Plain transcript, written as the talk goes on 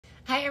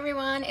Hi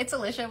everyone, it's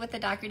Alicia with the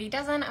Dougherty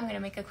Dozen. I'm going to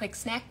make a quick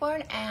snack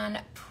board and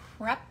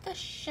prep the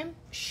shrimp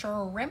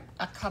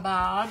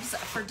kebabs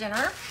for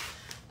dinner.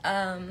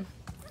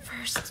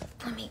 First,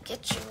 let me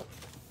get you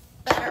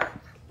better.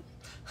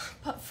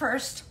 But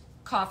first,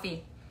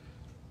 coffee.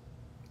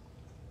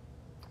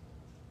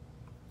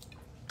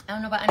 I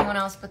don't know about anyone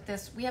else, but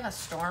we have a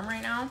storm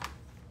right now,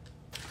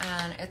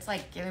 and it's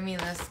like giving me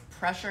this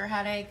pressure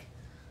headache.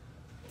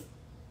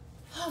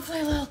 Hopefully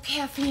a little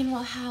caffeine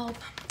will help.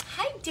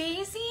 Hi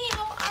Daisy,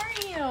 how are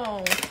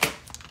you?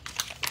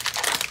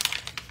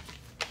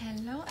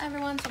 Hello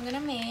everyone. So I'm gonna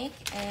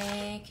make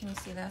can you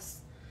see this?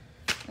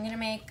 I'm gonna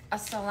make a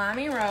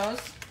salami rose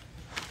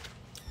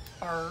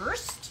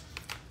first.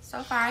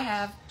 So far I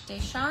have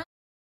Deshawn,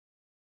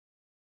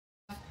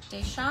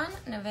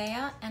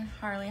 Nevaeh, and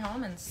Harley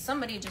home, and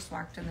somebody just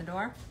walked in the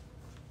door.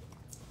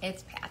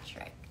 It's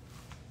Patrick.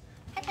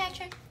 Hi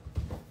Patrick.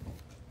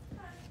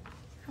 Hi.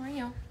 How are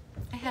you?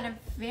 I had a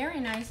very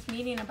nice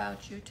meeting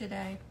about you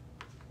today.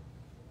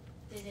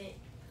 Did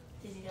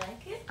you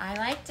like it? I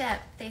liked it.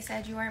 They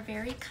said you are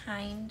very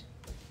kind.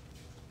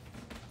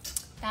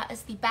 That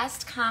is the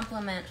best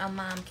compliment a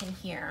mom can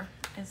hear,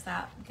 is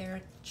that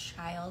their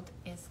child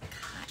is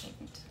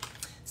kind.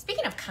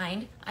 Speaking of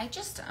kind, I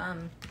just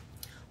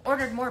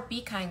ordered more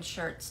Be Kind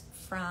shirts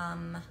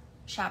from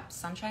Shop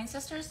Sunshine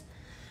Sisters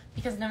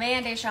because Nevaeh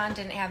and Deshawn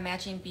didn't have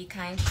matching Be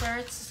Kind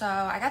shirts, so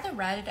I got the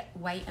red,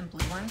 white, and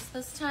blue ones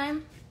this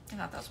time. I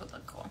thought those would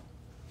look cool.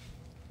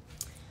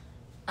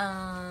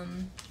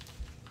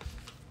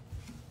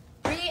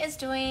 Bree is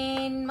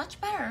doing much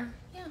better.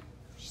 Yeah,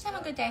 she's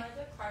having a good day.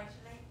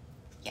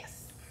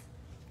 Yes.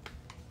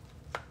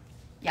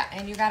 Yeah,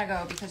 and you gotta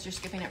go because you're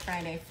skipping it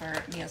Friday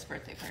for Mia's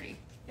birthday party.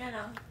 Yeah,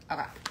 no.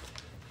 Okay.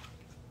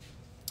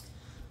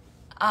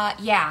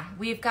 Yeah,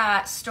 we've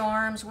got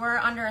storms. We're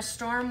under a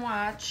storm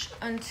watch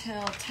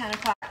until 10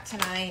 o'clock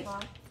tonight.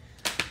 Mom,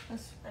 I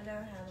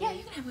never had one. Yeah,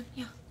 you can have one.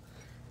 Yeah.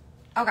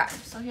 Okay,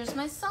 so here's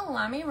my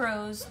salami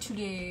rose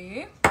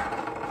today.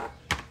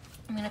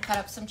 I'm gonna cut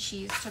up some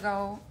cheese to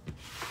go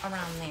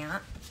around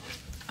that.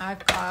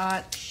 I've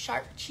got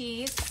sharp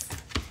cheese.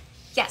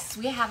 Yes,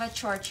 we have a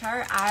chore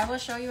chart. I will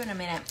show you in a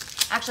minute.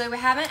 Actually, we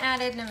haven't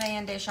added Nevaeh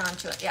and Deshawn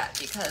to it yet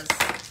because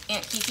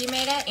Aunt Kiki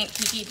made it. Aunt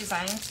Kiki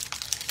designed,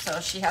 so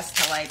she has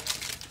to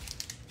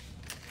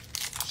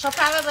she'll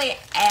probably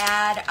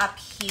add a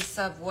piece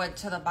of wood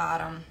to the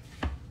bottom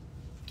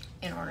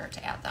in order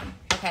to add them.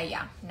 Okay,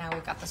 yeah, now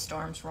we've got the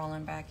storms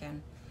rolling back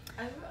in.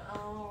 I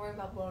don't worry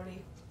about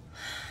Bodie.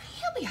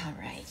 He'll be all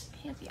right.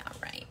 He'll be all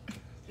right.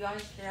 You want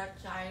to stay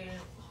outside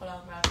and hold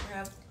on back for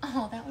him?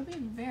 Oh, that would be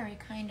very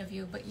kind of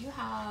you, but you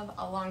have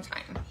a long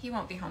time. He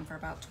won't be home for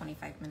about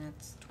 25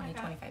 minutes,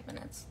 25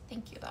 minutes.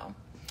 Thank you, though.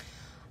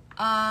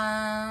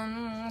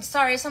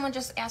 Sorry, someone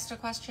just asked a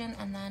question,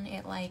 and then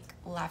it,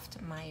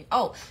 left my...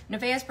 Oh,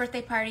 Nevaeh's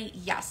birthday party.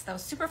 Yes, that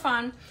was super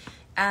fun,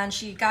 and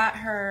she got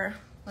her...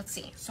 Let's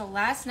see. So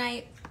last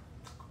night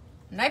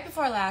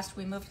before last,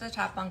 we moved the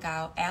top bunk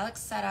out.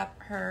 Alex set up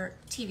her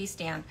TV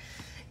stand.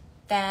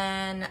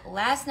 Then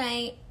last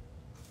night,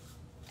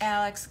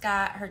 Alex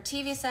got her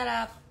TV set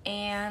up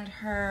and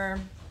her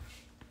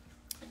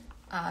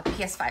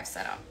PS5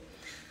 set up.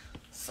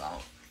 So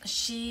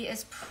she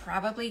is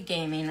probably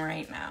gaming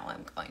right now,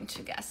 I'm going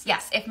to guess.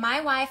 Yes, if my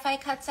Wi-Fi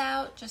cuts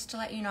out, just to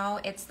let you know,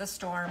 it's the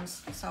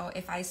storms. So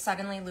if I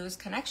suddenly lose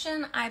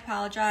connection, I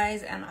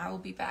apologize, and I will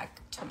be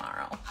back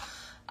tomorrow.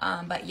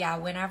 But yeah,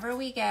 whenever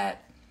we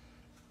get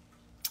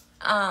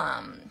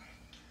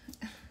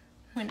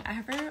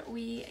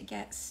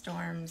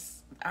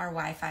storms, our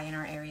Wi-Fi in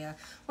our area,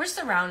 we're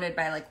surrounded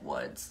by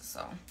woods,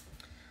 so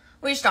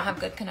we just don't have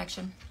good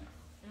connection.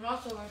 And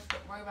also, we're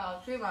worried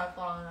about a tree might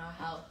fall in our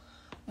house.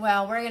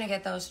 Well, we're gonna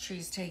get those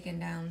trees taken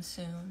down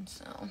soon,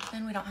 so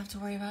then we don't have to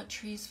worry about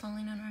trees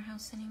falling on our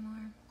house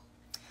anymore.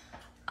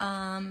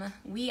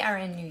 We are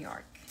in New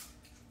York.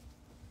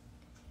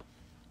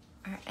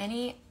 Are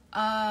any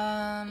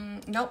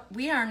nope,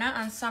 we are not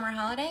on summer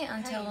holiday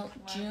until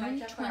June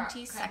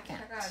 22nd. Check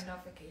our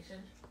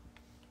notifications.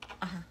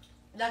 Uh-huh.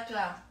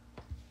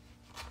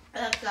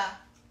 Alexa.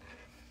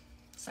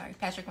 Sorry,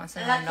 Patrick wants to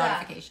know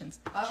notifications.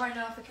 What are my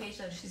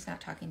notifications? She's not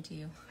talking to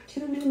you.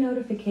 2 new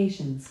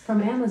notifications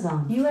from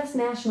Amazon. U.S.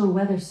 National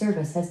Weather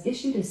Service has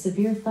issued a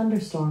severe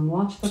thunderstorm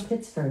watch for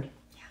Pittsford.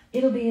 Yeah.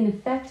 It'll be in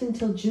effect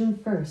until June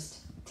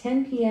 1st,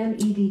 10 p.m.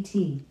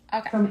 EDT.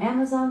 Okay. From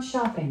Amazon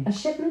Shopping, a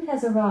shipment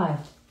has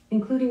arrived,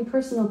 including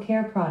personal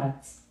care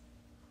products.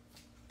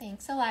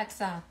 Thanks,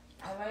 Alexa.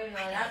 I already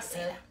know that's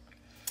it.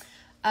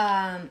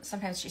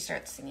 Sometimes she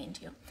starts singing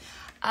too.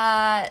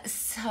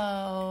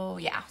 So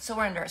yeah, so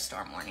we're under a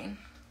storm warning.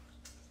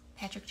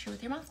 Patrick, chew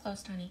with your mouth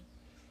closed, honey.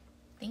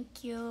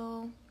 Thank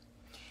you.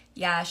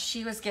 Yeah,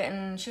 she was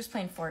playing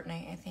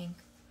Fortnite, I think.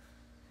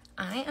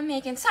 I am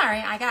making,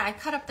 sorry, I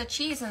cut up the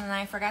cheese and then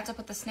I forgot to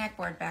put the snack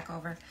board back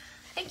over.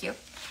 Thank you.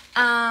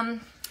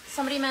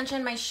 Somebody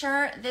mentioned my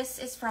shirt. This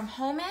is from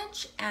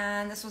Homage,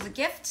 and this was a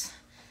gift.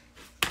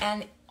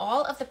 And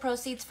all of the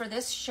proceeds for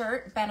this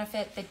shirt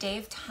benefit the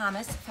Dave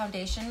Thomas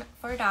Foundation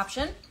for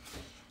Adoption.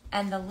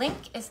 And the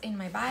link is in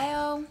my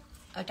bio,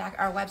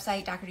 our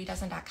website,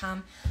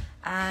 doughertydozen.com.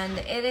 And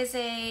it is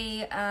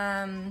a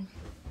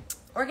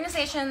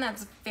organization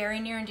that's very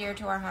near and dear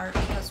to our heart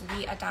because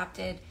we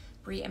adopted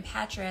Bree and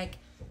Patrick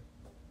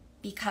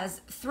because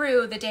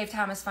through the Dave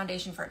Thomas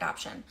Foundation for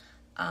Adoption.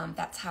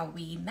 That's how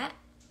we met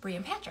Bree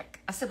and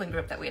Patrick, a sibling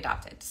group that we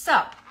adopted.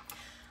 So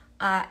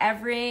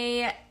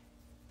every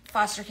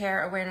foster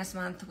care awareness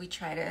month, we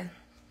try to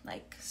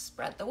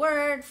spread the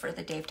word for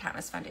the Dave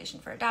Thomas Foundation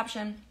for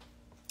Adoption.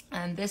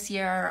 And this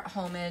year,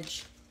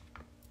 Homage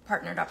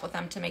partnered up with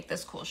them to make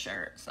this cool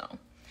shirt. So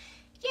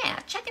yeah,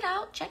 check it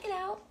out.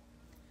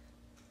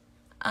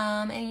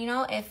 And you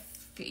know, if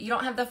you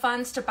don't have the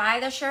funds to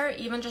buy the shirt,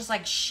 even just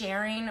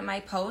sharing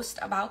my post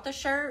about the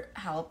shirt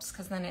helps,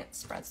 because then it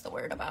spreads the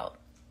word about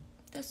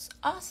this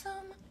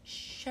awesome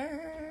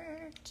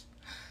shirt.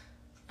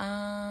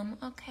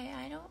 Okay,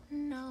 I don't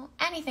know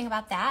anything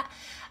about that.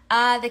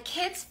 The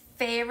kids'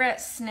 favorite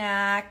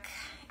snack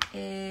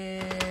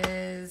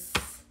is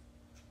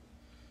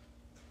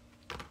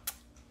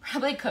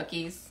probably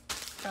cookies.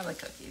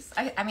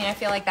 I mean, I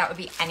feel like that would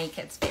be any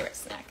kid's favorite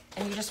snack.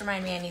 And you just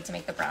remind me I need to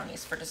make the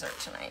brownies for dessert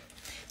tonight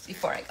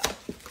before I go.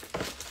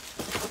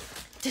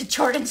 Did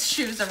Jordan's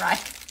shoes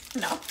arrive?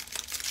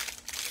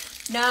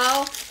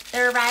 No,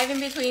 they're arriving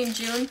between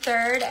June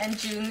 3rd and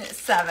June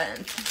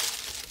 7th.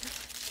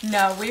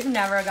 No, we've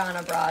never gone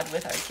abroad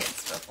with our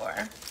kids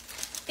before.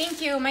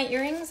 Thank you. My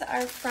earrings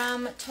are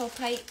from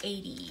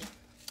Topite80.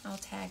 I'll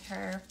tag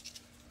her.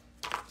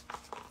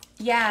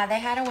 Yeah, they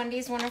had a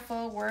Wendy's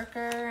Wonderful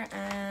Worker,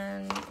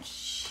 and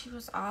she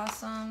was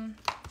awesome.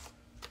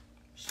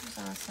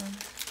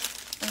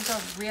 It was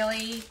a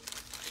really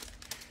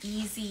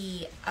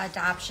easy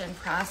adoption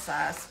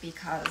process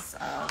because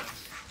of,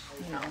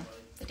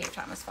 the Dave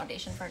Thomas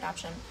Foundation for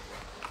Adoption.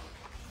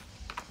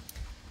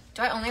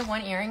 Do I only have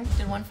one earring?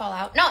 Did one fall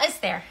out? No, it's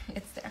there.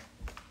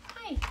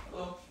 Hi.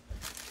 Hello.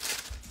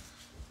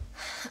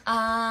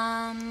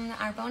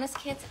 Our bonus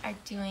kids are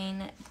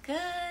doing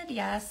good.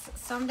 Yes,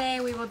 someday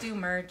we will do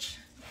merch.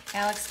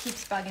 Alex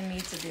keeps bugging me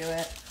to do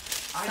it.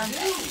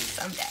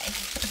 Someday.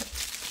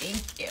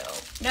 Thank you.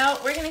 No,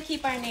 we're gonna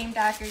keep our name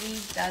Dougherty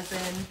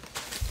Dozen.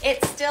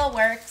 It still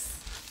works,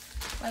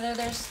 whether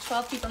there's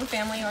 12 people in the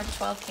family or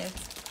 12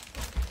 kids.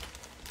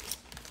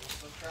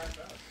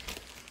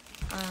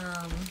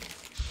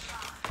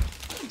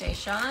 Hey,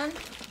 Deshaun.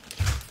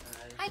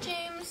 Hi,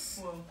 James.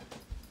 Hello.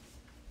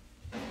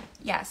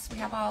 Yes, we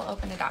have all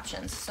open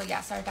adoptions. So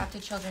yes, our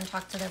adopted children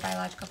talk to their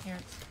biological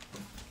parents.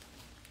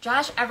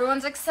 Josh,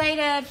 everyone's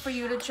excited for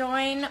you to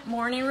join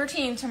morning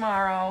routine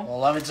tomorrow. Well,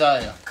 let me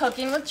tell you.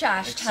 Cooking with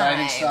Josh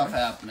Exciting time. stuff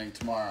happening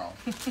tomorrow.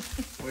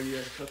 What are you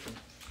guys cooking?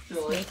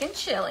 Making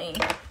chili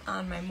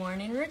on my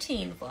morning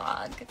routine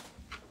vlog.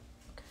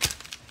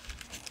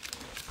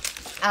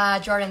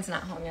 Jordan's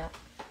not home yet.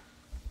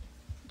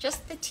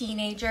 Just the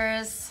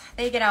teenagers.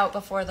 They get out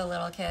before the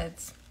little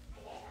kids.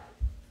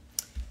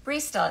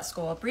 Bree's still at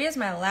school. Bree is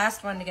my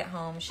last one to get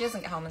home. She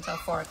doesn't get home until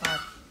 4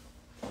 o'clock.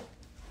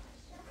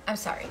 I'm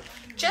sorry.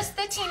 Just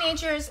the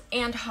teenagers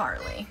and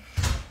Harley.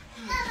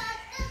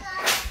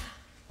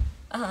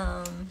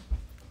 Are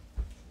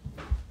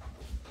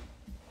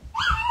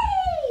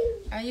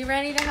you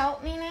ready to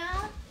help me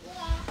now?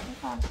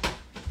 Yeah. Okay.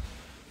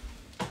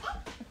 I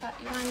thought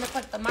you wanted to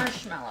put the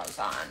marshmallows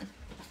on.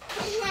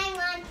 I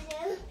want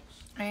to.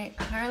 All right,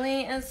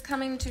 Harley is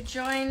coming to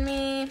join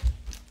me.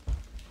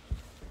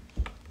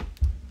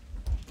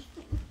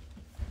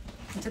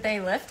 Did they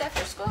lift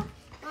after school?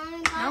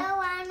 I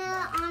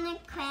wanna on a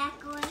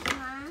cracker with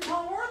Mom.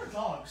 Oh, where are the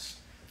dogs?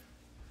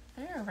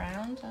 They're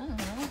around. I don't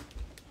know.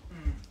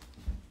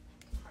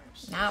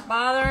 Not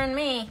bothering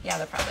me. Yeah,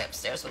 they're probably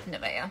upstairs with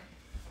Nevaeh.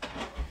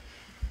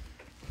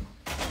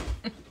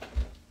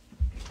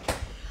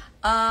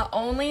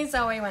 Only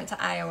Zoe went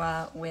to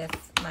Iowa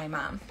with my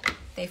mom.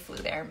 They flew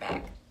there and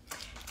back.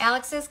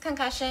 Alex's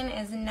concussion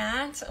is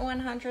not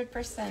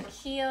 100%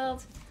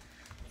 healed,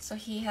 so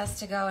he has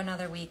to go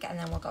another week and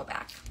then we'll go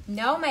back.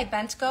 No, my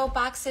Bent-Go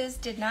boxes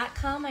did not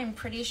come. I'm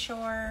pretty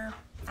sure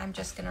I'm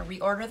just going to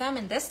reorder them,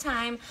 and this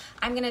time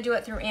I'm going to do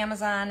it through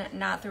Amazon,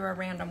 not through a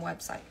random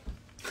website.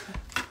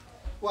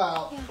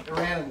 Well, the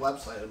random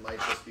website, it might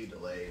just be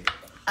delayed.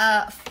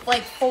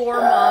 Like 4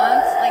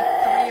 months,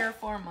 like 3 or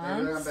 4 Maybe they're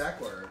on months.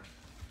 backward.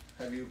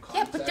 Have you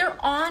Yeah, but they're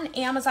contacted-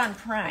 on Amazon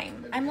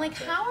Prime. Maybe I'm like,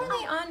 contact how are them.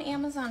 they on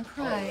Amazon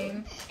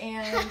Prime?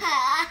 And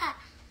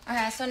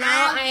okay, so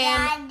now I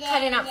am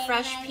cutting up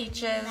fresh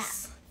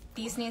peaches.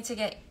 These need to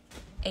get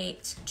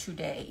ate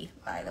today,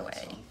 by the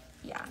way.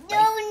 Yeah, No,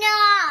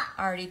 not.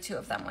 already 2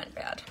 of them went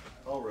bad.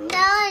 Oh, really?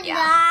 No, Yeah.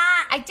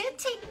 not. I did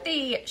take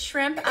the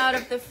shrimp out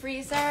of the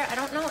freezer. I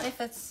don't know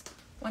if it's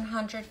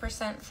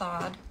 100%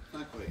 thawed.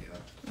 Not quite yet.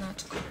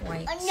 Not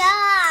quite.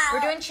 No.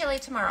 We're doing chili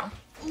tomorrow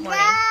morning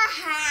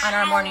No. on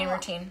our morning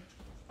routine.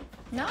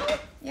 No?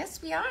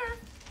 Yes, we are.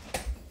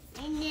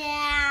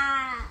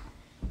 Yeah.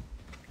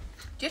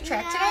 Do you have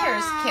track today or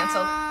is it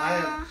canceled?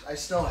 I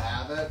still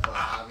have it, but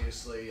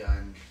obviously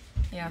I'm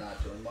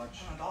not doing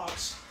much.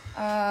 Dogs.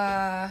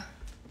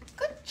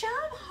 Good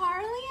job,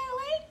 Harley.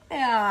 I like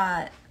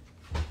that.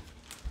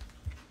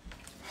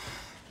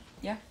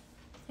 Yeah,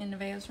 in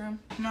Nevaeh's room.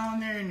 No,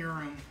 they're in your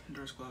room. The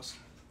door's closed.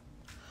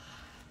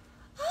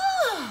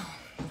 Oh,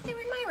 they were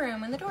in my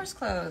room and the door's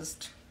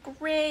closed.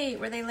 Great.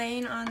 Were they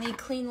laying on the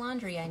clean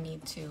laundry I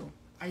need to?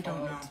 I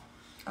don't know.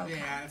 Okay.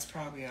 Yeah, it's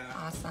probably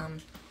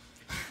Awesome.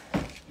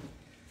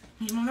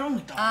 You know, they're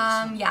only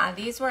dogs. Yeah,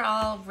 these were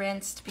all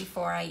rinsed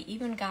before I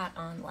even got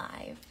on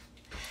live.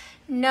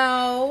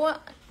 No,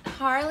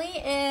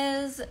 Harley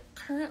is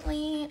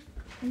currently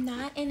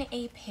not in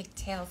a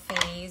pigtail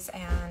phase,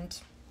 and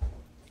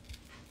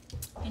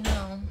I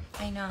know.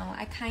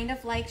 I kind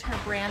of liked her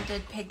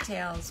branded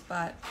pigtails,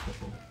 but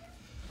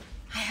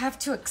I have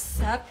to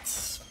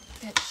accept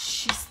that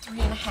she's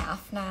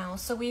 3.5 now,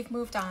 so we've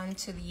moved on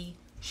to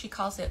she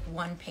calls it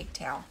one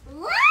pigtail.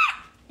 What?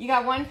 You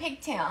got one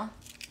pigtail?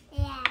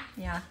 Yeah.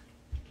 Yeah.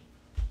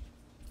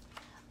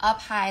 Up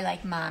high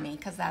like mommy,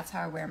 because that's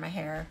how I wear my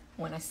hair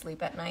when I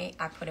sleep at night.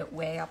 I put it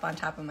way up on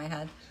top of my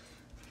head.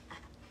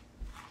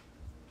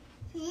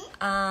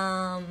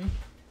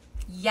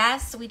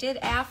 Yes, we did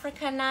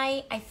Africa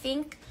night. I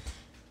think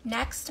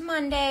next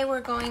Monday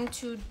we're going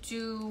to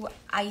do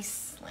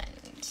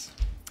Iceland,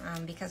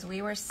 because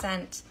we were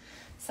sent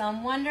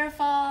some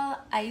wonderful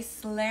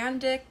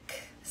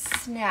Icelandic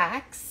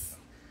snacks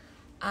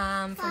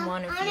from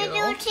one of you. I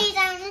want to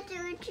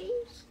do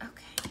cheese.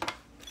 Okay.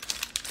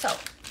 So,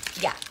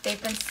 yeah,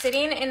 they've been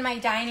sitting in my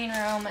dining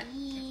room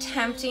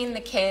tempting the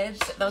kids,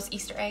 those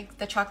Easter eggs,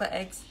 the chocolate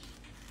eggs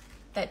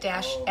that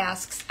Dash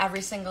asks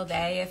every single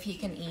day if he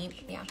can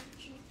eat. Yeah.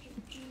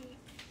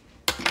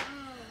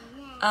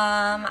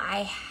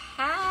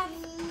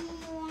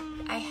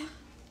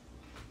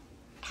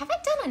 Have I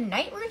done a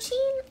night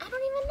routine? I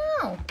don't even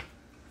know.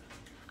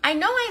 I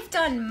know I've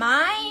done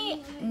my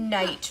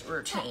night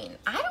routine.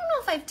 I don't know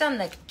if I've done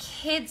the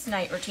kids'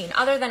 night routine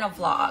other than a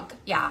vlog.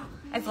 Yeah,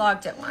 I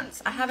vlogged it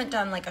once. I haven't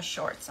done like a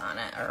shorts on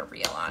it or a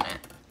reel on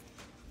it.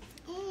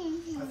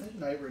 I think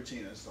night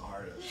routine is the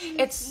hardest.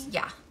 It's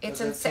insane.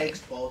 It takes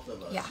both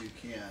of us. Yeah. You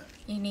can't.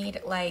 You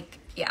need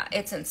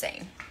it's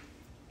insane.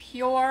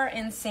 Pure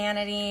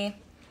insanity.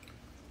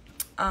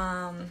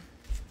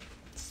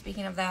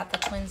 Speaking of that, the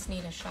twins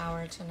need a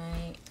shower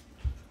tonight.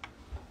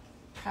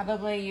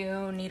 Probably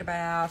you need a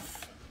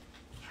bath.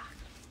 Yeah.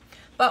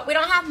 But we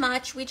don't have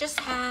much. We just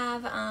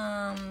have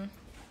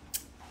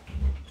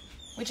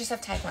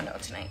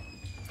Taekwondo tonight.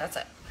 That's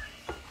it.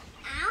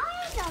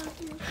 I don't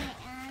do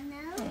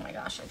Taekwondo. Oh my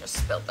gosh, I just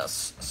spilled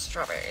those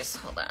strawberries.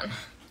 Hold on.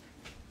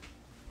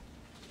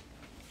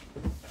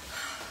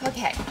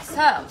 Okay,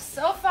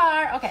 so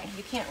far, okay,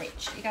 you can't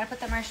reach. You gotta put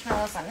the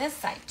marshmallows on this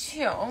side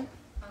too.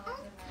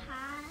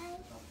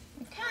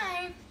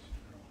 Okay.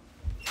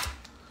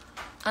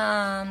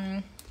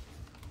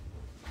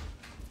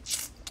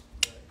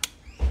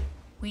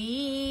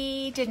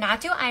 We did not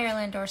do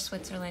Ireland or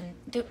Switzerland.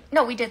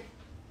 We did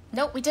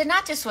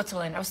not do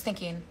Switzerland. I was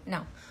thinking,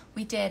 no.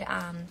 We did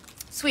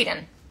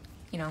Sweden.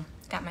 You know,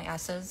 got my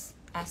S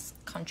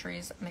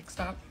countries mixed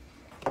up.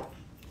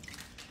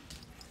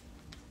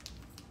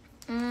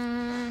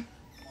 We're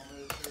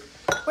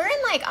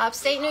in like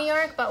upstate New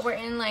York, but we're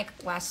in like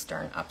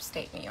western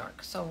upstate New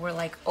York. So we're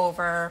like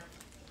over.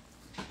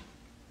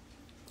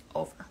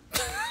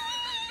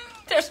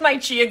 There's my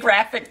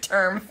geographic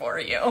term for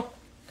you.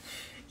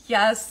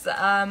 Yes,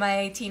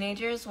 my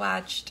teenagers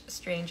watched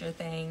Stranger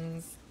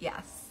Things.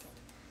 Yes.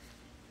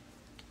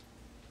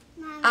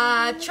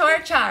 Chore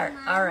chart.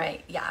 All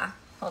right, yeah.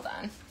 Hold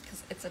on,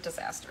 because it's a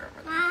disaster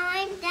over there.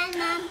 I'm done,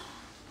 Mom.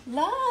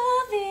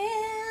 Love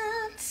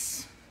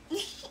it.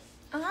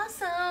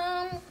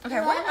 Awesome. Okay,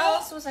 what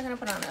else was I going to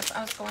put on this?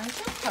 I was going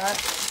to put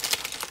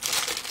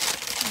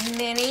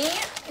mini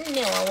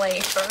vanilla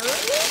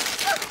wafers.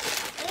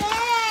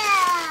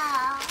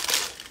 Yeah.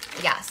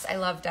 Yes, I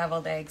love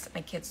deviled eggs.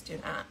 My kids do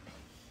not.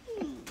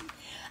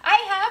 I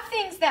have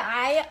things that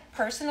I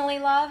personally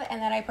love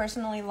and that I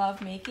personally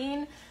love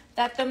making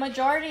that the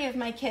majority of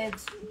my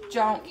kids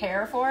don't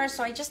care for.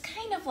 So I just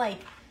kind of like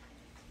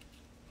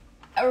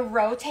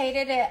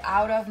rotated it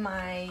out of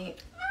my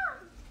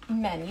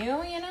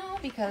menu, you know,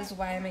 because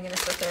why am I going to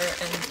sit there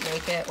and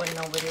make it when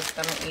nobody's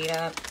going to eat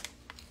it?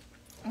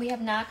 We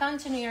have not gone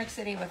to New York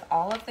City with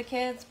all of the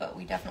kids, but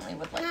we definitely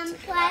would like to do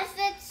that.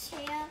 Patrick's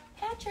here.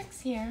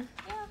 Patrick's here.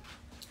 Yeah.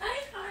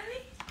 Hi,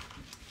 Harley.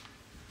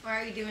 Why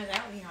are you doing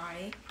that with me,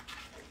 Harley?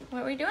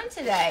 What are we doing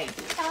today?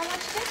 Tell them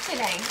what you did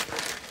today.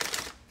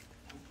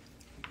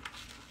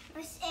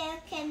 What's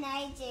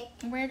Americanizing?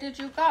 Where did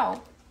you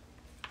go?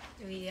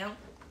 Do we go?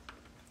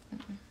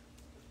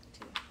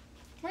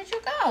 Where'd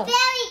you go?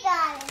 Fairy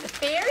garden. The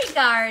fairy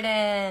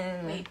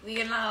garden. We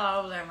get not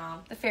over there,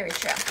 Mom. The fairy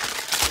trail.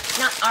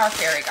 Not our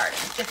fairy garden.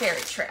 The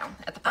fairy trail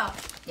at the park.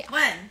 Yeah.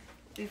 When?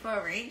 Before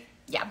it rained?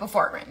 Yeah,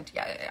 before it rained.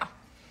 Yeah.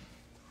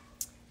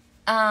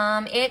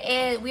 It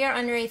is. We are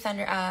under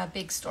a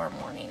big storm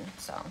warning.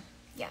 So,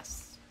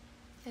 yes.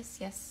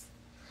 Yes.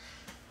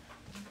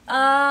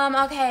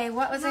 Okay.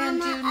 What was I gonna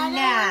do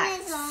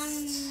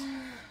next?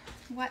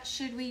 What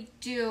should we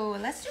do?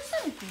 Let's do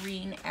some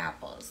green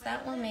apples.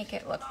 That will make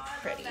it look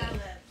pretty.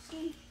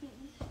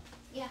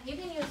 Yeah, you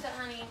can use it,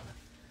 honey.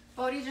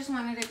 Bodie just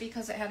wanted it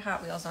because it had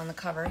Hot Wheels on the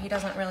cover. He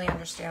doesn't really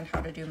understand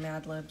how to do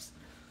Mad Libs.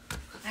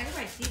 I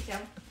can see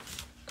them.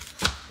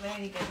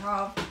 When you get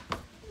home.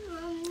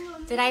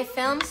 Did I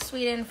film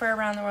Sweden for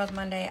Around the World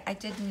Monday? I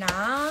did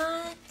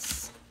not.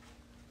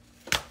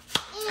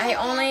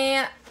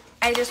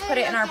 I just put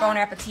it in our Bon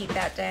Appetit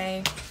that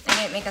day. I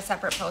didn't make a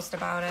separate post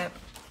about it.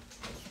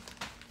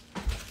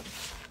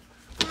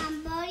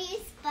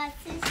 Bodie's bus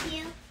is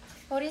here.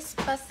 Bodie's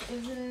bus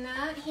is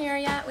not here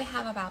yet. We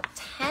have about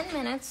 10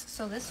 minutes,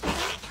 so this will be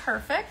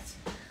perfect.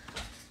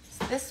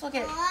 So this will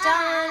get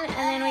done, and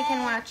then we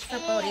can watch for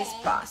Bodie's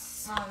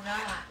bus. Oh, no.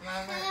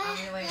 I'm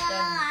going to wait then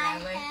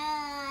driveway.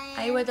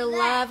 I would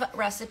love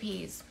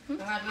recipes. I'm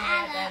going to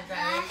wait then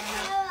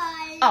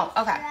driveway. Oh,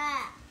 okay.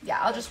 Yeah,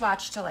 I'll just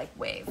watch to like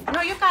wave.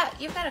 No, you've got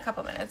a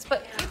couple minutes,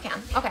 but you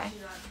can. Okay.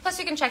 Plus,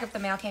 you can check if the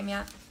mail came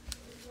yet.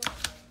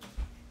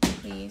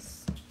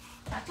 Please.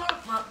 I told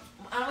Mom,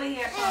 I'm going to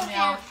hear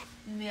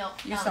some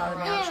milk. You saw the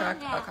mail truck.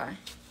 Okay.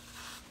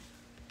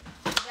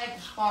 Like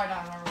far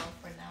down the road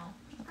for now.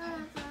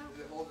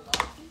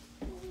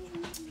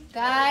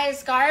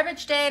 Guys,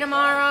 garbage day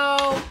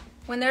tomorrow.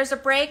 When there's a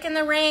break in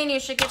the rain, you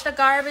should get the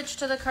garbage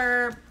to the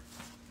curb.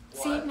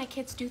 What? See, my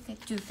kids do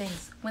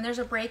things. When there's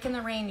a break in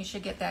the rain, you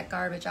should get that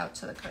garbage out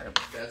to the curb.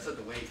 Dad said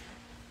to wait.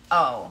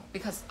 Oh,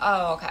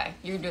 okay.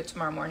 You can do it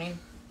tomorrow morning?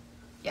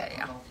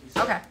 Yeah. No, he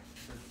said- Okay.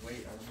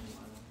 Wait,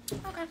 I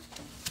don't know. Okay.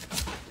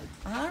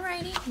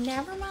 Alrighty,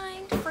 never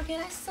mind.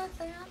 Forget I said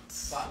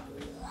that.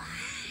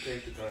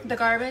 Take The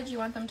garbage, you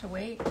want them to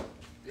wait?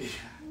 Yeah.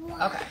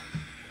 Okay.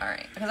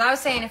 Alright. Because I was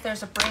saying if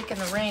there's a break in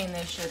the rain,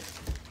 they should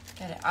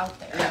get it out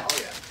there. Yeah, oh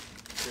yeah.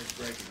 It's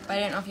breaking, But I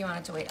didn't know if you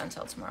wanted to wait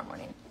until tomorrow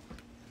morning.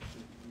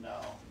 No.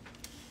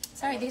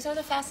 Sorry, these are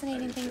the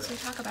fascinating things we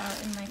talk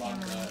about in my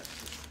family.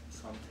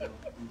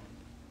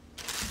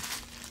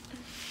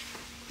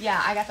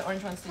 Yeah, I got the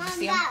orange ones. Did you Mom,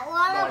 see them? that No,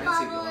 water I didn't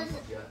see the bubble orange is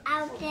ones yet.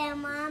 out there,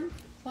 Mom.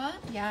 What?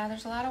 Yeah,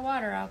 there's a lot of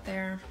water out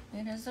there.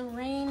 It is a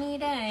rainy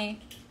day.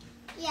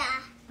 Yeah.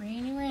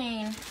 Rainy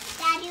rain.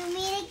 Dad, you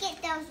need to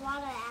get those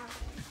water out.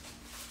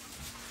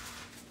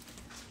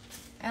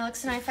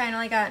 Alex and I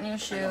finally got new I know, I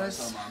shoes.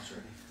 saw Mom's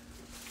ready.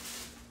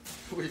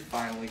 We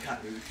finally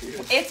got new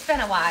shoes. It's been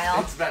a while.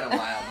 It's been a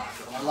while,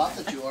 Marco. I love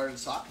that you ordered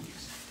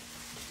sockies.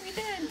 We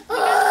did. We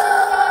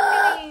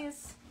got some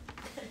sockies.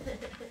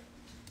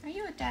 Are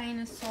you a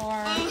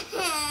dinosaur?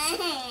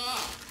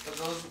 But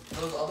those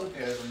other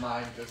pairs of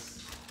mine just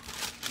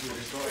you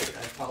destroyed.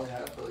 I probably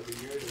had them for like a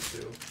year or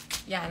two.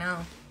 Yeah, I know.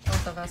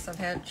 Both of us have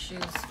had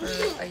shoes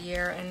for a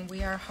year, and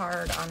we are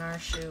hard on our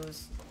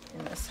shoes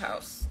in this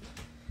house.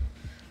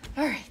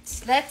 All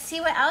right, let's see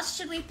what else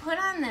should we put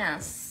on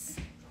this.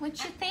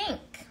 What you think?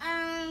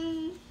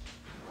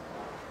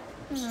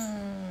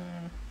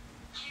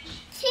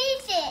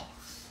 Cheez-It.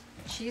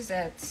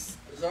 Cheez-Its.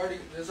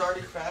 There's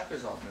already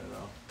crackers on there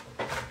though.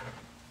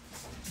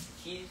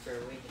 Cheese or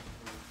way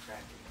different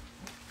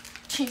crackers?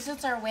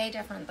 Cheez-Its are way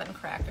different than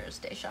crackers,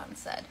 Deshaun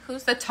said.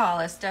 Who's the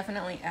tallest?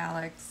 Definitely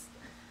Alex.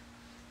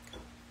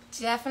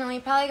 Definitely,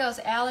 probably goes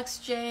Alex,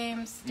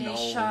 James,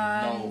 Deshaun.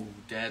 No,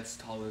 Dad's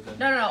taller than.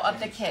 No, of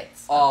the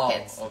kids. Oh,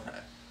 Kids. okay.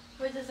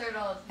 Who's the third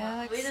oldest?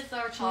 Alex, Who's the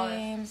third tallest?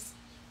 James,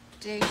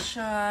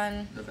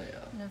 Deshaun,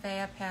 Nevaeh.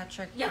 Nevaeh,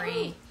 Patrick, Yeah.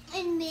 Bree,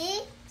 And me.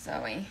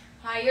 Zoe.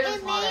 Hi, you're the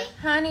And me. smallest.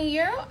 Honey,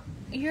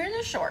 you're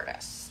the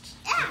shortest.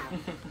 Yeah.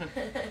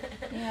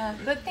 Yeah,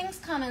 good things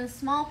come in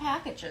small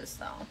packages,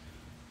 though.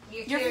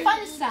 You're cute. fun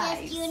Just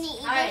size. you need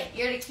Hi,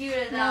 you're the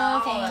cutest. No,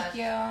 thank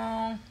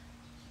you.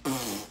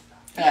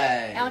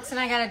 Hey. Alex and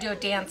I gotta do a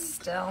dance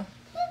still.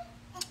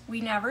 We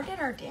never did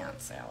our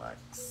dance,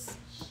 Alex.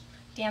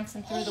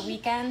 Dancing through the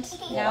weekend.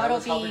 Well, Now I it'll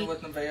was helping be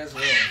with Nevaeh's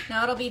room.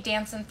 now it'll be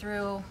dancing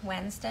through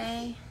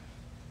Wednesday.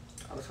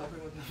 I was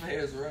helping with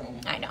Nevaeh's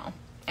room. I know.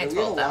 I Yeah, we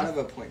had a told lot them.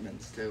 of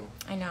appointments too.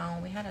 I know.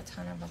 We had a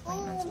ton of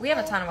appointments. We have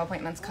a ton of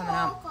appointments coming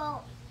up.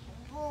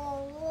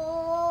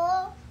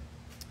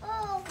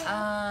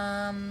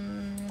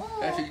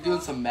 After you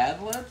doing some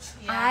Mad Libs?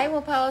 I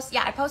will post.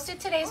 Yeah, I posted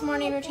today's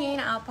morning routine.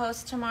 I'll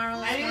post tomorrow's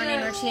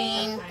morning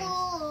routine.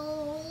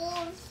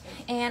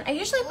 And I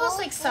usually post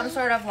like some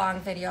sort of long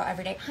video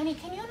every day. Honey,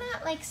 can you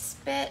not like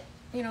spit,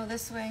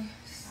 this way?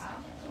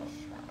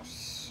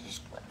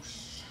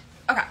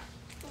 Okay.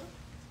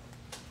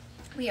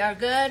 We are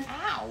good.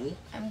 Ow.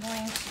 I'm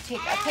going to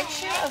take a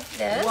picture of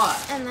this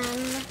What? and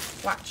then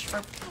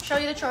show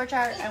you the chore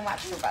chart and watch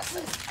for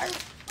buses. All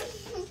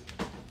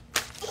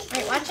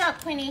right, watch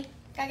out, Quinny.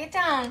 Gotta get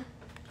down.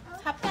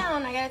 Hop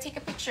down. I gotta take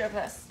a picture of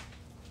this.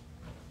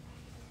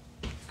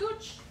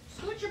 Scooch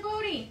your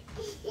booty.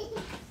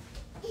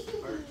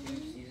 Part 2,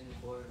 season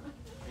 4.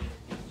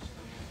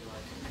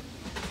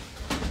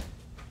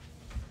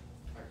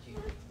 Part 2.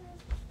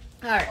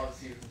 All right. Oh,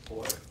 season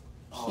 4.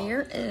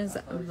 Here is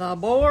the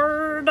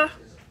board.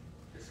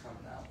 It's coming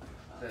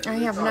out. I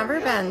have never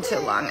been to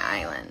Long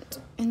Island.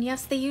 And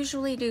yes, they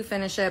usually do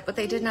finish it, but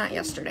they did not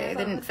yesterday.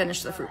 They didn't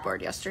finish the fruit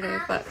board yesterday,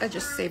 but I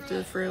just saved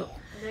the fruit.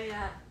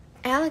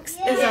 Alex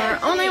is our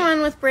only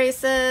one with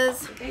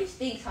braces. They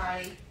stink,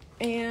 honey.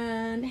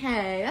 And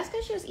hey, that's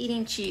because she was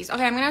eating cheese.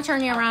 Okay, I'm gonna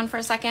turn you around for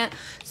a second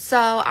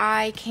so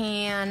I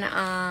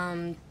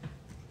can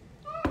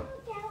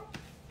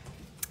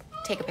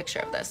take a picture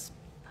of this.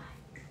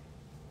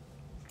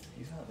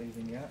 He's not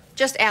leaving yet.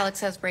 Just Alex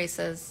has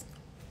braces.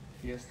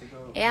 He has to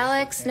go.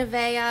 Alex,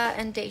 Nevaeh,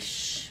 and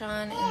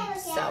Deshaun and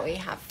Zoe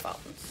have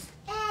phones.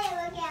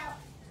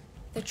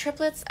 The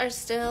triplets are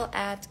still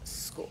at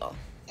school.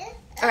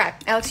 Okay,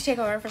 Alex, you take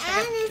over for a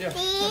second.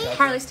 Yeah.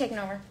 Harley's taking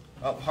over.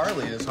 Oh,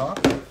 Harley is, huh?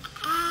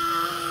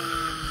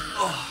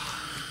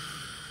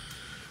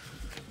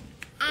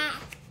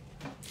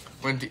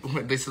 When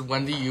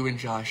do you and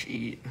Josh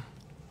eat?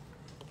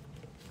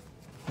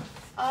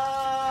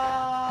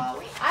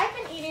 I've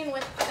been eating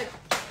with the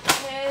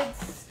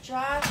kids.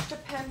 Josh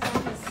depends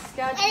on his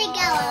schedule. Let it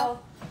go.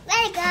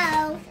 Let it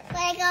go.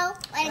 Let it go.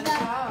 Let it go.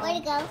 Let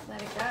it go.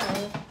 Let it go.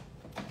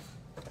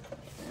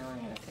 Now I'm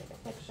gonna take a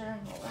picture.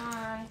 Hold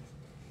on.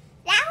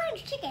 That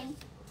one's chicken.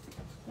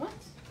 What?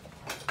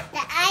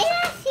 I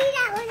didn't see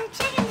that one. The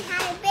chicken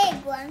had a big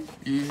one.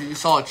 You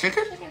saw a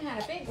chicken? Chicken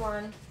had a big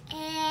one.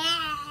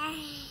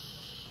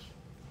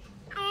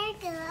 I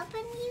go up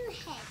on your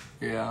head.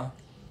 Yeah.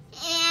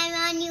 And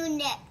on your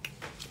neck.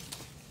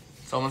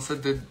 Someone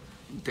said, did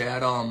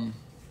Dad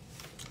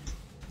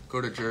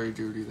go to jury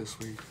duty this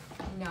week?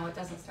 No, it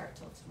doesn't start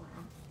till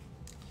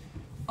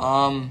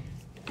tomorrow.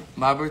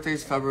 My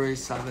birthday's February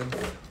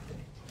 7th.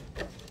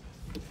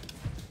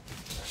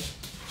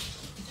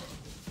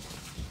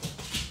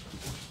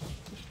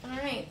 All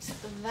right,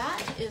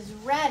 that is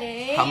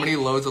ready. How many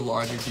loads of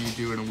laundry do you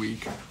do in a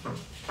week?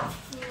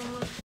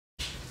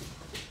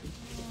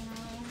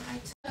 I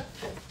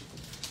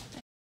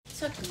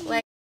took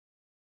like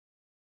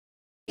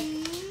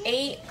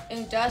 8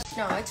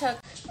 industrial. No, I took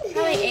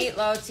probably 8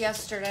 loads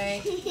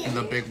yesterday. In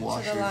the big To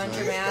washers, the right?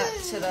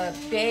 laundromat, to the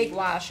big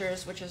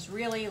washers, which is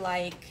really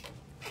like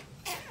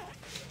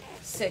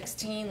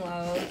 16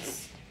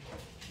 loads.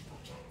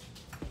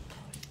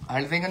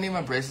 I think I need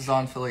my braces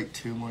on for like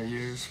 2 more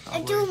years,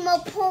 I do probably, my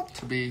poop.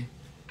 to be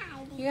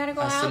You gotta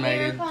go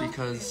estimated out,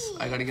 because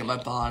I gotta get my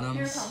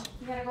bottoms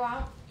You gotta go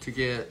out. to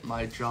get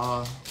my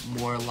jaw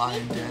more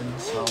lined in,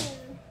 so.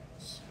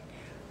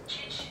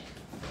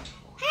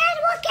 And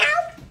work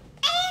out.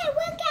 And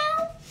work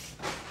out.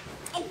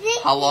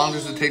 How long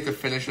does it take to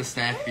finish a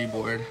snacky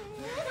board?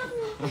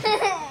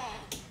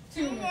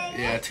 2 minutes.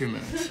 Yeah, 2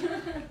 minutes.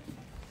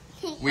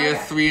 We have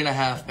 3.5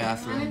 I wanted to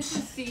bathrooms.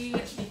 see the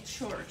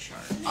chore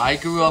chart. I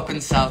grew up in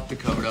South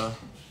Dakota.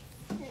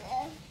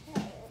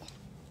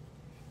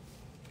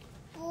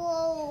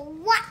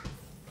 What?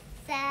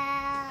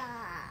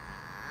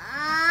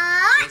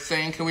 They're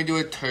saying, can we do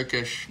a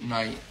Turkish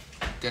night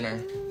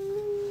dinner?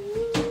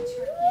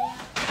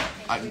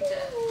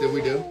 Did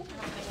we do?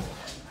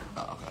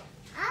 Oh, okay.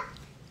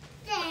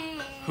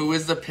 Who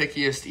is the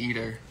pickiest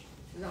eater?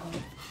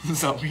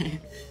 Zoe.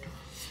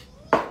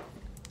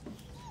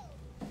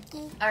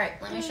 All right,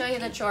 let me show you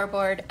the chore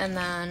board, and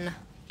then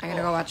I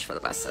gotta go watch for the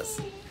buses.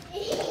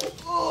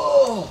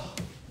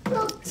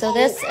 So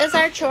this is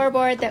our chore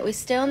board that we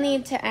still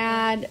need to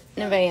add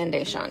Nevaeh and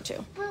Deshaun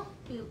to.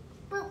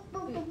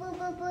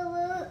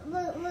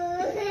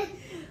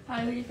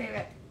 Who's your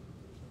favorite?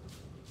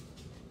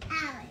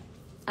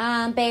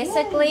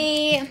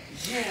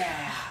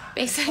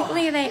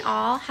 Basically they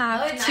all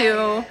have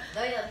to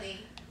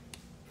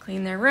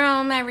clean their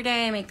room every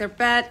day, make their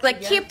bed,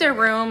 like keep their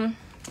room,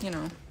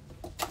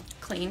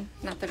 clean.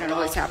 Not that it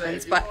always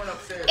happens, but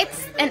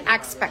it's an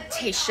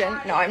expectation.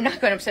 No, I'm not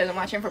going upstairs. I'm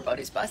watching for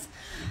Bodie's bus.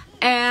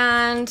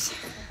 And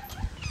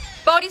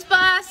Bodie's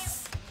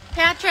bus,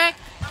 Patrick.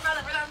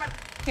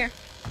 Here.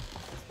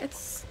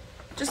 It's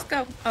just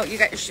go. Oh, you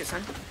got your shoes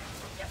on.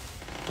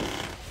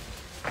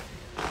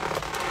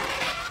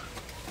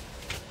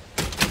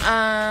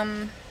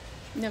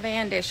 Nevaeh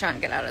and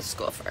Deshaun get out of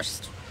school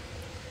first.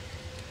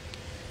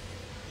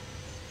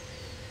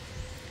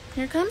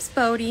 Here comes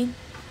Bodie.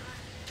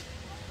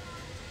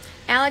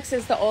 Alex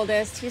is the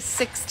oldest. He's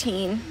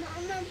 16.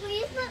 Mama,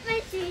 please put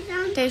my shoes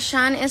on.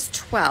 Deshaun is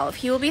 12.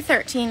 He will be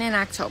 13 in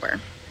October.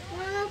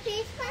 Mama,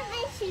 please put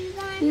my shoes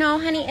on. No,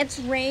 honey, it's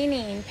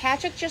raining.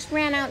 Patrick just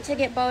ran out to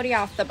get Bodie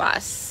off the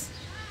bus.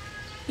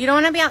 You don't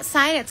want to be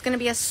outside. It's going to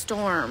be a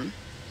storm.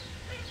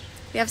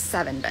 We have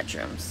 7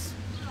 bedrooms.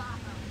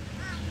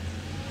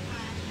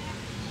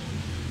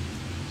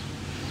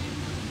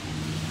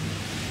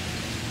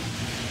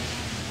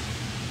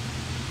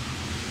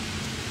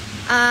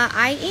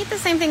 I eat the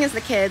same thing as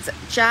the kids.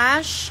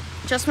 Josh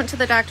just went to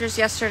the doctor's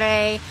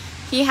yesterday.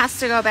 He has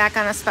to go back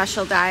on a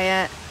special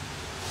diet.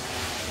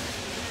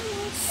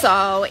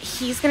 So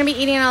he's going to be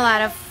eating a lot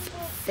of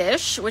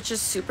fish, which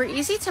is super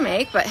easy to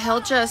make, but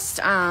he'll just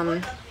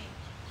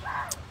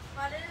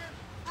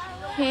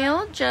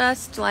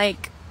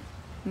like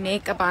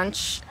make a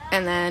bunch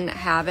and then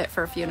have it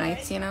for a few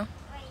nights,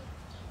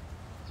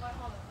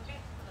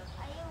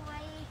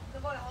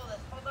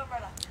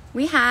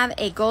 We have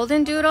a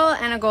golden doodle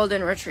and a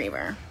golden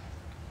retriever.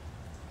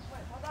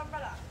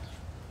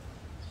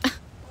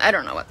 I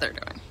don't know what they're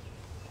doing.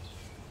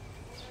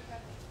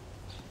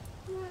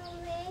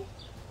 Mommy.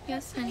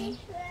 Yes, honey.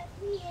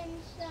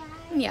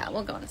 Yeah,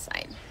 we'll go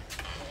inside.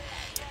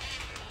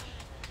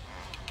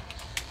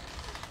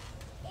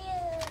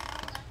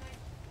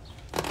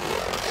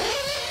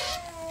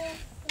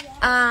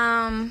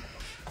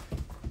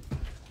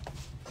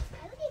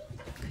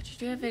 Could you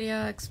do a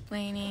video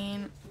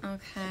explaining?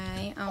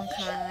 Okay.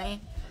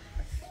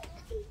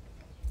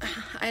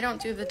 I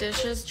don't do the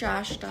dishes,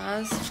 Josh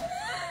does.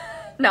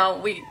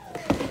 No,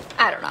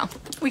 I don't know.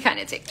 We kind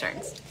of take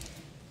turns.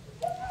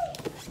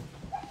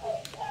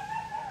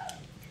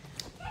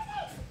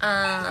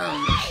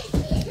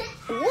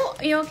 Whoa,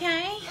 you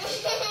okay?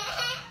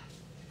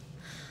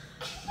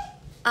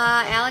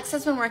 Alex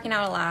has been working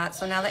out a lot,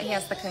 so now that he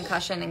has the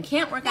concussion and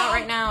can't work out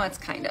right now, it's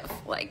kind of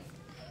like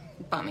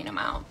bumming him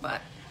out,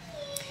 but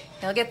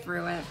he'll get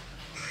through it.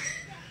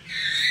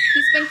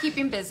 He's been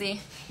keeping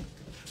busy.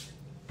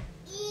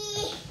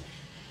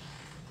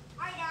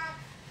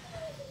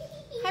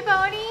 Hi,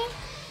 Bodie.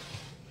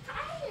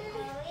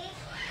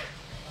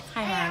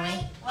 Hi,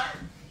 Harley.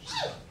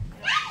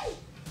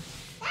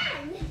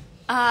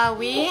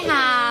 We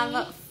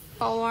have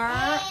 4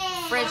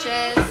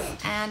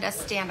 fridges and a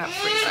stand-up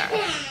freezer.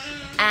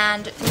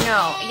 And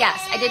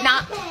I did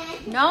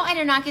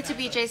not get to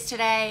BJ's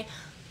today,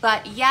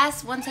 but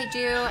yes, once I do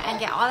and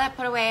get all that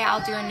put away,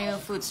 I'll do a new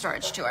food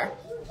storage tour.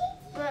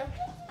 Look,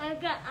 I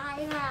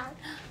have.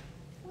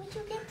 What'd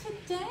you get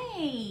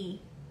today?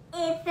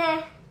 It's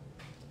a,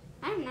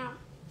 I don't know.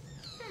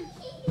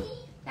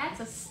 That's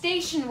a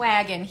station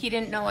wagon. He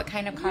didn't know what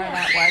kind of car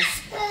that was.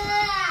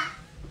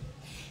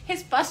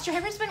 His bus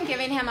driver's been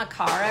giving him a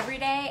car every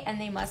day, and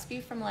they must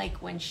be from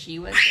like when she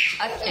was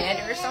a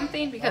kid or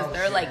something, because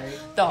they're like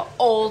the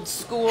old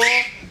school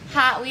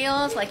Hot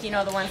Wheels, like, you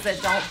know, the ones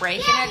that don't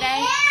break in a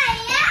day.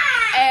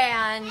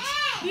 And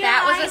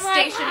that was a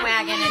station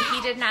wagon, and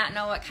he did not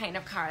know what kind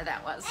of car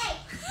that was.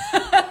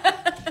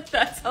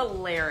 That's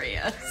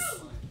hilarious.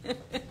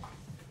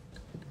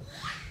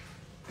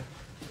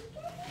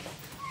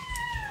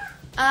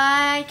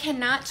 I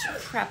cannot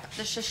prep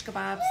the shish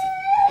kebabs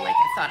like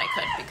I thought I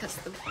could because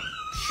the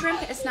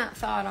shrimp is not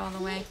thawed all the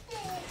way.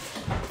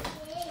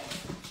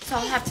 So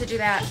I'll have to do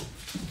that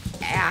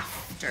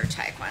after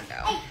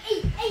Taekwondo.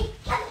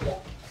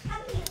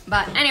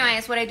 But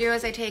anyways, what I do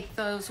is I take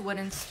those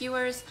wooden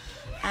skewers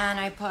and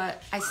I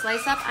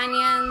slice up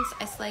onions,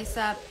 I slice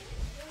up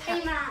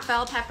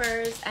bell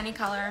peppers, any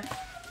color,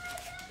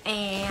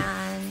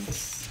 and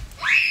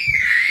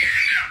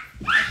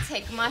I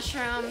take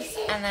mushrooms,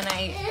 and then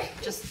I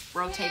just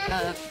rotate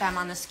them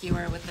on the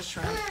skewer with the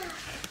shrimp.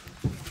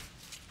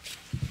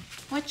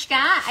 What you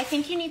got? I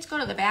think you need to go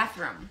to the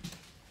bathroom.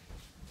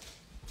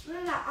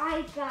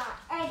 I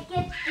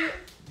get the...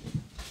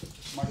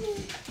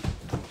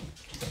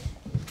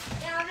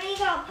 There we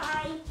go,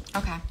 Pie.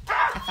 Okay,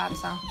 I thought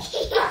so.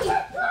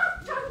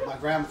 My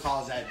grandma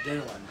calls that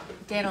diddling.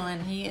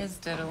 Diddling, he is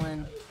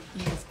diddling.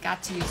 He has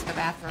got to use the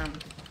bathroom.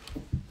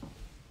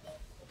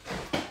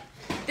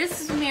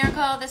 This is a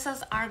miracle. This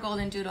is our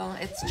golden doodle.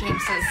 It's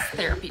James's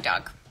therapy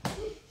dog.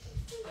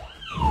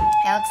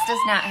 Alex does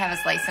not have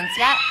his license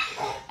yet,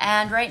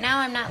 and right now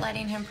I'm not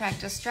letting him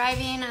practice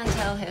driving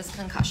until his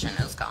concussion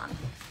is gone.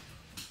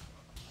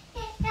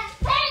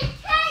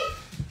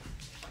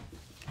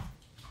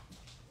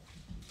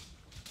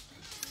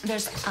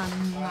 There's a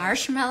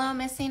marshmallow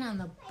missing on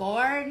the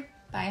board.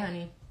 Bye,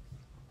 honey.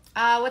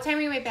 What time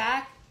are you way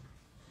back?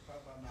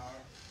 About an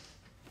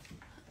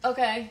hour.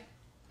 Okay,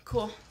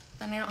 cool.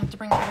 Then I don't have to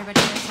bring everybody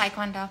to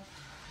Taekwondo.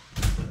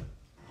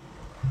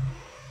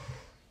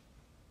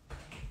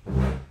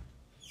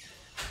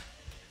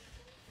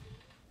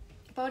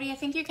 Bodhi, I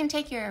think you can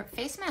take your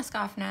face mask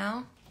off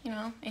now, you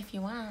know, if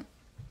you want.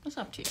 It's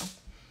up to you.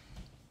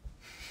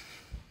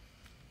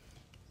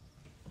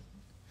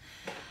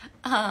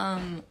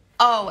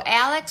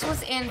 Alex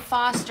was in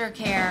foster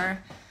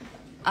care.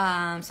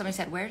 Somebody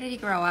said, where did he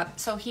grow up?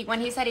 So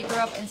when he said he grew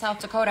up in South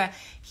Dakota,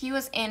 he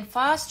was in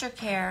foster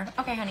care.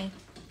 Okay, honey.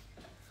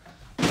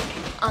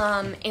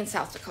 In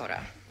South Dakota.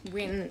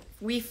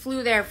 We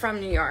flew there from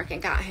New York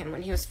and got him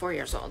when he was 4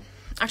 years old.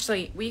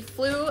 Actually, we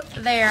flew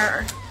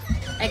there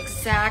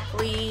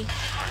exactly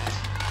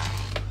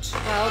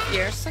 12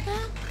 years ago.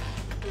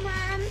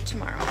 Mom,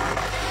 tomorrow.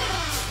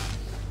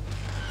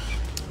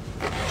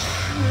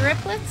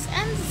 Triplets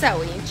and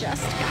Zoe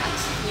just got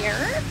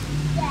here.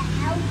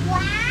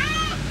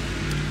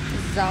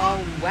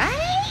 Zoe?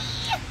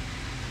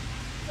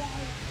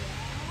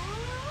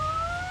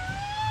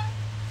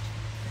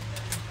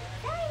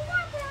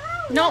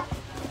 Nope.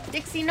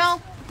 Dixie,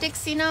 no.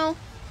 Dixie, no.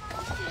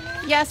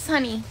 Yes,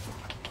 honey.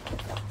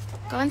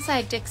 Go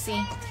inside, Dixie.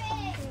 I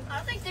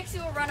don't think Dixie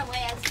will run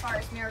away as far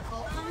as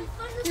Miracle.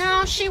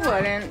 No, she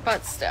wouldn't,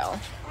 but still.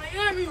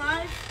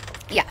 Oh,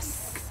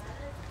 Yes.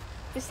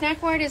 The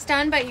snack board is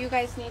done, but you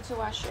guys need to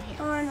wash your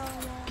hands. Oh, no.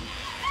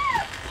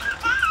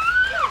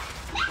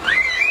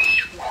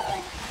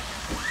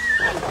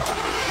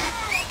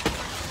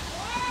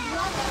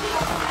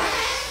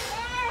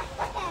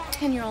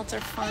 10-year-olds are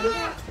fun.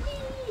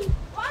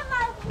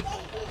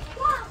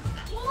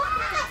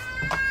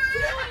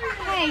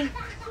 Hey.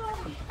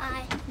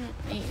 Hi.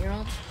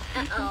 8-year-old.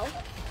 Uh-oh.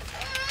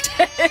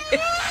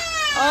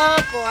 Oh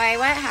boy,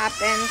 what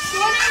happened?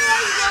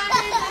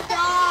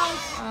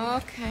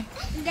 Okay.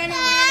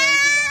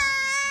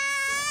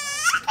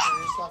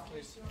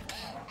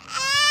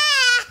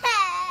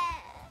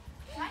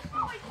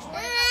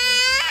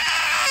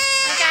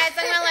 Guys,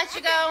 I'm gonna let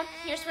you go.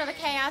 Here's where the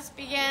chaos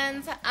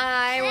begins.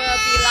 I will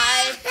be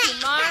live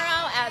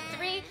tomorrow at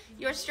 3.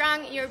 You're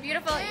strong, you're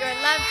beautiful, you're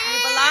loved, you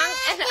belong,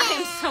 and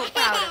I'm so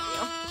proud of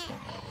you.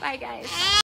 Bye, guys.